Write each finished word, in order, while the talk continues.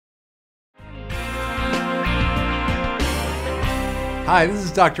Hi, this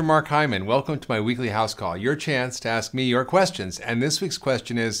is Dr. Mark Hyman. Welcome to my weekly house call, your chance to ask me your questions. And this week's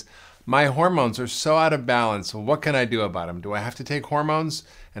question is, my hormones are so out of balance. What can I do about them? Do I have to take hormones?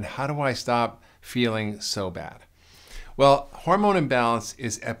 And how do I stop feeling so bad? Well, hormone imbalance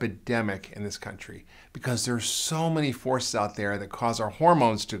is epidemic in this country because there's so many forces out there that cause our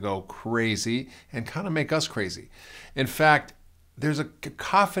hormones to go crazy and kind of make us crazy. In fact, there's a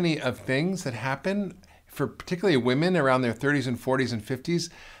cacophony of things that happen for particularly women around their 30s and 40s and 50s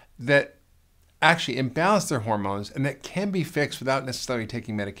that actually imbalance their hormones and that can be fixed without necessarily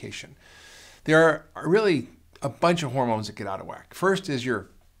taking medication. There are really a bunch of hormones that get out of whack. First is your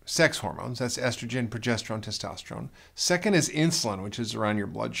sex hormones, that's estrogen, progesterone, testosterone. Second is insulin, which is around your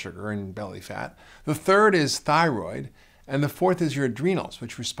blood sugar and belly fat. The third is thyroid. And the fourth is your adrenals,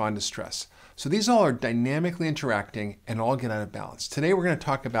 which respond to stress. So these all are dynamically interacting and all get out of balance. Today we're going to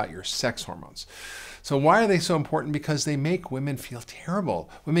talk about your sex hormones. So why are they so important? Because they make women feel terrible.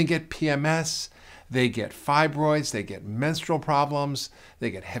 Women get PMS, they get fibroids, they get menstrual problems,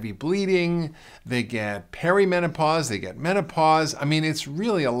 they get heavy bleeding, they get perimenopause, they get menopause. I mean, it's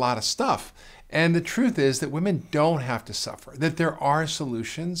really a lot of stuff. And the truth is that women don't have to suffer, that there are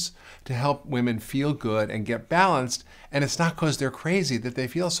solutions to help women feel good and get balanced. And it's not because they're crazy that they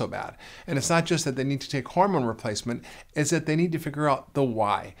feel so bad. And it's not just that they need to take hormone replacement, it's that they need to figure out the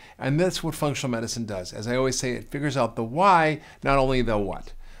why. And that's what functional medicine does. As I always say, it figures out the why, not only the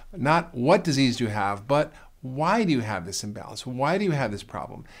what. Not what disease do you have, but why do you have this imbalance? Why do you have this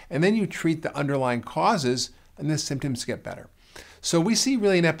problem? And then you treat the underlying causes and the symptoms get better. So we see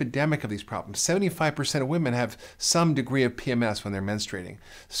really an epidemic of these problems. 75% of women have some degree of PMS when they're menstruating.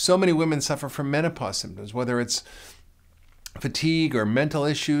 So many women suffer from menopause symptoms, whether it's fatigue or mental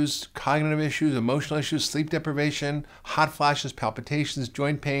issues, cognitive issues, emotional issues, sleep deprivation, hot flashes, palpitations,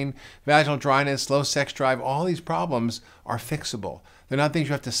 joint pain, vaginal dryness, low sex drive. All these problems are fixable. They're not things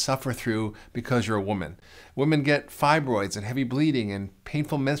you have to suffer through because you're a woman. Women get fibroids and heavy bleeding and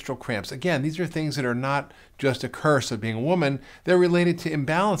painful menstrual cramps. Again, these are things that are not just a curse of being a woman. They're related to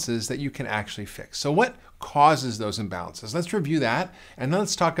imbalances that you can actually fix. So what causes those imbalances? Let's review that, and then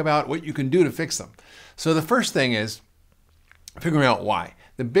let's talk about what you can do to fix them. So the first thing is figuring out why.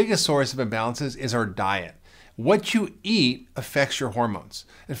 The biggest source of imbalances is our diet. What you eat affects your hormones.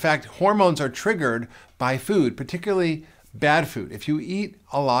 In fact, hormones are triggered by food, particularly bad food. If you eat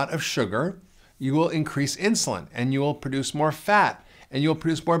a lot of sugar, you will increase insulin and you will produce more fat and you'll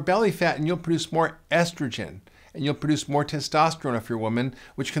produce more belly fat and you'll produce more estrogen and you'll produce more testosterone if you're a woman,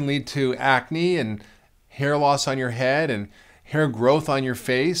 which can lead to acne and hair loss on your head and hair growth on your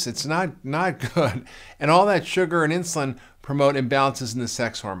face. It's not good. And all that sugar and insulin promote imbalances in the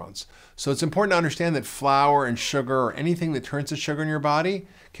sex hormones. So it's important to understand that flour and sugar or anything that turns to sugar in your body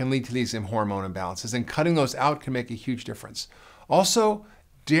can lead to these hormone imbalances, and cutting those out can make a huge difference. Also,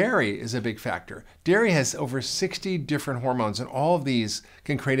 dairy is a big factor. Dairy has over 60 different hormones, and all of these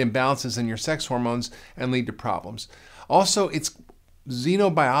can create imbalances in your sex hormones and lead to problems. Also, it's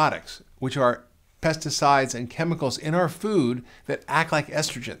xenobiotics, which are pesticides and chemicals in our food that act like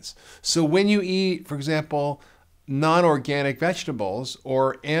estrogens. So when you eat, for example, non-organic vegetables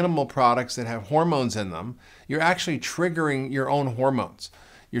or animal products that have hormones in them, you're actually triggering your own hormones.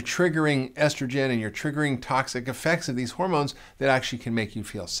 You're triggering estrogen and you're triggering toxic effects of these hormones that actually can make you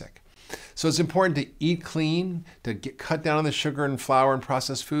feel sick. So it's important to eat clean, to cut down on the sugar and flour and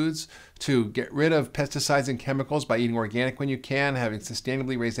processed foods, to get rid of pesticides and chemicals by eating organic when you can, having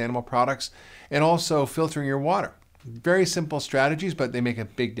sustainably raised animal products, and also filtering your water. Very simple strategies, but they make a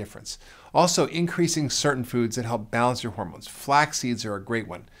big difference. Also, increasing certain foods that help balance your hormones. Flax seeds are a great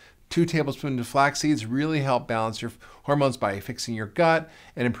one. 2 tablespoons of flax seeds really help balance your hormones by fixing your gut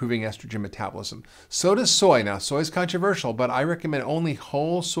and improving estrogen metabolism. So does soy. Now, soy is controversial, but I recommend only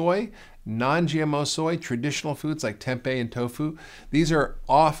whole soy, non-GMO soy, traditional foods like tempeh and tofu. These are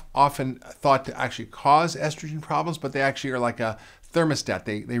often thought to actually cause estrogen problems, but they actually are like a thermostat.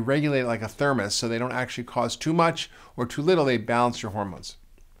 They regulate it like a thermos, so they don't actually cause too much or too little. They balance your hormones.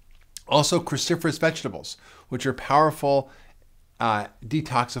 Also, cruciferous vegetables, which are powerful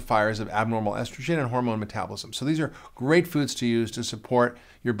detoxifiers of abnormal estrogen and hormone metabolism. So these are great foods to use to support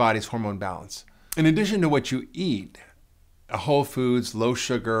your body's hormone balance. In addition to what you eat, a whole foods, low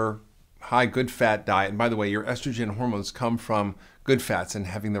sugar, high good fat diet, and by the way, your estrogen hormones come from good fats, and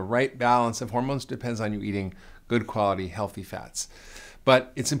having the right balance of hormones depends on you eating good quality, healthy fats.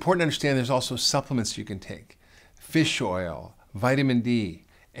 But it's important to understand there's also supplements you can take. Fish oil, vitamin D,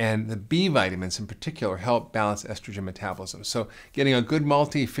 And the B vitamins in particular help balance estrogen metabolism. So getting a good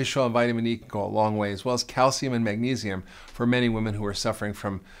multi, fish oil and vitamin E can go a long way, as well as calcium and magnesium for many women who are suffering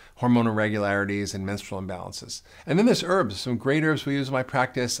from hormonal irregularities and menstrual imbalances. And then there's herbs, some great herbs we use in my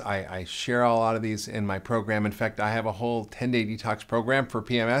practice. I share a lot of these in my program. In fact, I have a whole 10-day detox program for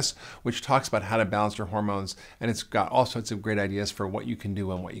PMS, which talks about how to balance your hormones. And it's got all sorts of great ideas for what you can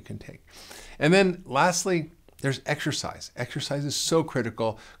do and what you can take. And then lastly, there's exercise. Exercise is so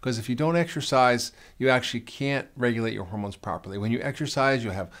critical because if you don't exercise, you actually can't regulate your hormones properly. When you exercise,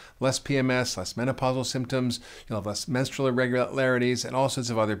 you'll have less PMS, less menopausal symptoms, you'll have less menstrual irregularities, and all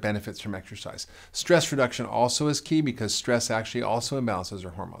sorts of other benefits from exercise. Stress reduction also is key because stress actually also imbalances our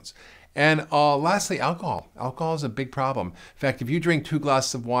hormones. And lastly, alcohol. Alcohol is a big problem. In fact, if you drink 2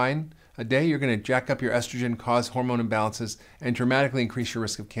 glasses of wine a day, you're going to jack up your estrogen, cause hormone imbalances, and dramatically increase your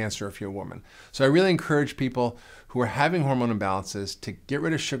risk of cancer if you're a woman. So I really encourage people who are having hormone imbalances to get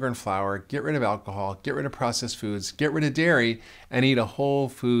rid of sugar and flour, get rid of alcohol, get rid of processed foods, get rid of dairy, and eat a whole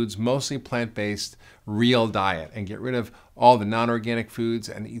foods, mostly plant-based, real diet, and get rid of all the non-organic foods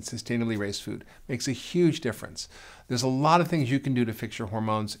and eat sustainably raised food. Makes a huge difference. There's a lot of things you can do to fix your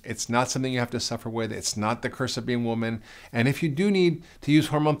hormones. It's not something you have to suffer with. It's not the curse of being a woman. And if you do need to use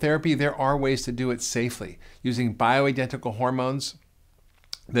hormone therapy, there are ways to do it safely. Using bioidentical hormones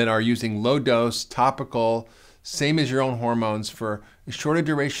that are using low dose, topical, same as your own hormones for as short a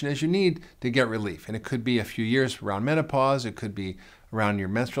duration as you need to get relief. And it could be a few years around menopause. It could be around your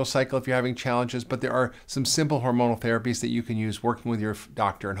menstrual cycle if you're having challenges, but there are some simple hormonal therapies that you can use working with your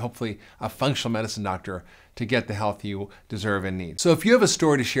doctor and hopefully a functional medicine doctor to get the health you deserve and need. So if you have a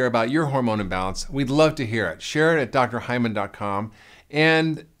story to share about your hormone imbalance, we'd love to hear it. Share it at drhyman.com.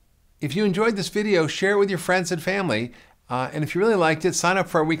 And if you enjoyed this video, share it with your friends and family. And if you really liked it, sign up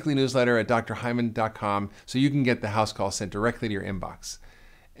for our weekly newsletter at drhyman.com so you can get the house call sent directly to your inbox.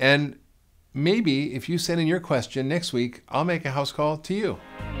 And maybe if you send in your question next week, I'll make a house call to you.